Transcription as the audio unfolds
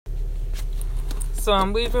So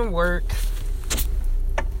I'm leaving work,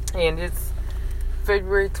 and it's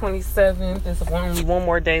February 27th. There's only one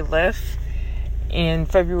more day left in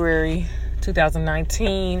February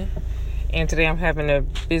 2019. And today I'm having a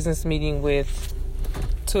business meeting with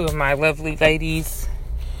two of my lovely ladies,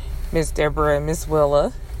 Miss Deborah and Miss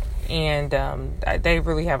Willa. And they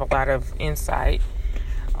really have a lot of insight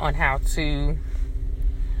on how to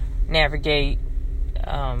navigate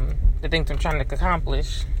the things I'm trying to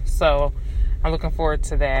accomplish. So I'm looking forward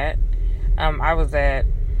to that. I was at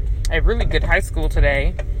a really good high school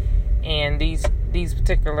today, and these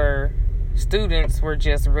particular students were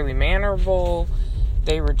just really mannerable.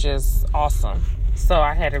 They were just awesome. So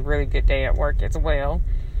I had a really good day at work as well.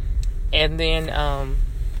 And then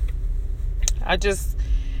I just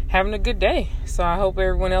having a good day. So I hope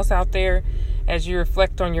everyone else out there, as you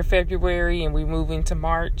reflect on your February and we move into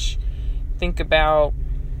March, think about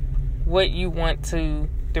what you want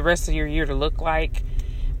the rest of your year to look like,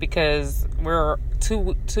 because we're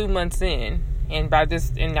two months in, and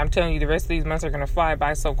I'm telling you, the rest of these months are going to fly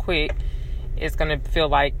by so quick. It's going to feel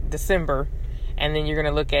like December, and then you're going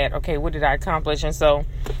to look at, okay, what did I accomplish? And so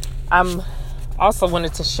I'm also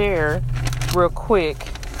wanted to share real quick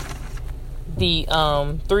the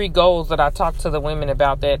 3 goals that I talked to the women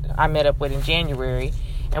about that I met up with in January,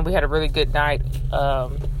 and we had a really good night.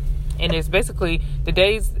 And it's basically, the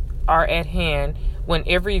days are at hand when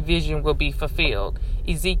every vision will be fulfilled.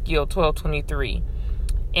 Ezekiel 12:23.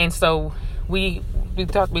 And so we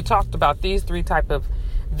talked about these 3 type of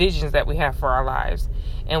visions that we have for our lives.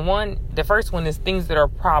 And the first one is things that are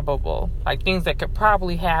probable, like things that could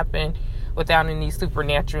probably happen without any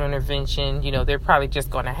supernatural intervention. You know, they're probably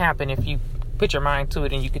just going to happen if you put your mind to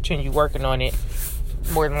it and you continue working on it.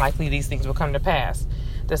 More than likely, these things will come to pass.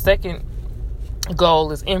 The second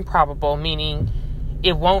goal is improbable, meaning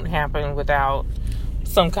it won't happen without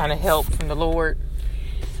some kind of help from the Lord.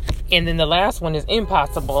 And then the last one is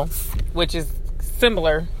impossible, which is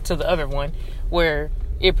similar to the other one, where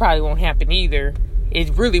it probably won't happen either. It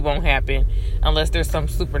really won't happen unless there's some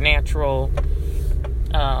supernatural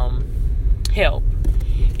help.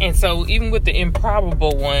 And so even with the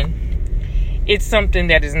improbable one, it's something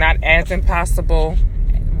that is not as impossible,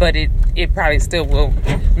 but it probably still will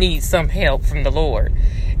need some help from the Lord.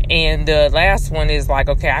 And the last one is like,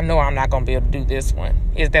 okay, I know I'm not going to be able to do this one.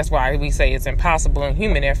 That's why we say it's impossible in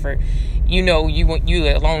human effort. You know, you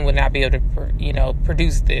alone would not be able to,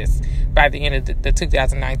 produce this by the end of the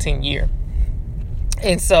 2019 year.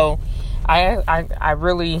 And so I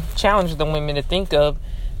really challenge the women to think of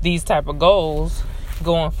these type of goals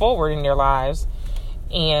going forward in their lives.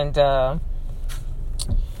 And I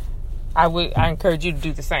encourage you to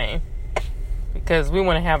do the same, because we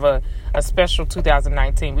want to have a special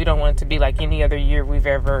 2019. We don't want it to be like any other year we've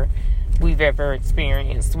ever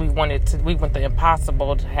experienced. We want the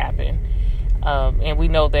impossible to happen, and we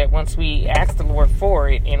know that once we ask the Lord for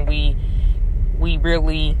it and we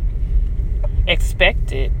really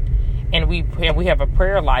expect it, and we have a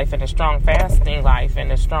prayer life and a strong fasting life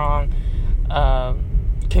and a strong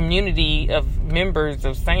community of members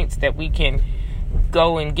of saints that we can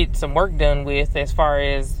go and get some work done with, as far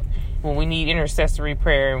as when we need intercessory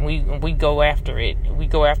prayer, and we go after it. We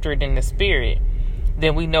go after it in the spirit.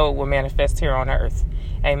 Then we know it will manifest here on earth.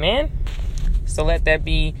 Amen. So let that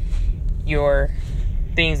be your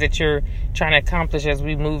things that you're trying to accomplish as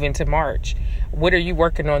we move into March. What are you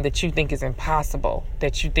working on that you think is impossible?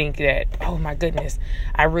 That you think that, oh my goodness,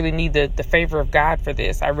 I really need the favor of God for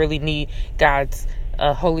this. I really need God's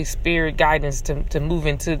Holy Spirit guidance to move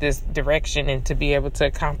into this direction and to be able to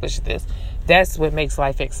accomplish this. That's what makes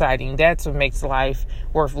life exciting. That's what makes life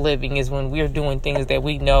worth living, is when we're doing things that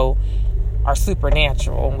we know are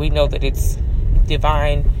supernatural. We know that it's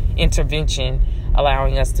divine intervention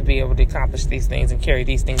allowing us to be able to accomplish these things and carry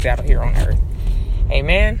these things out here on earth.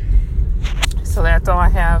 Amen. So that's all I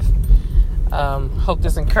have. Hope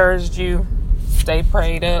this encouraged you. Stay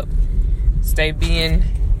prayed up. Stay being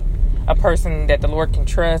a person that the Lord can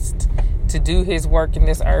trust to do His work in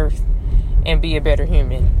this earth and be a better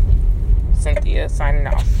human. Cynthia signing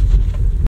off.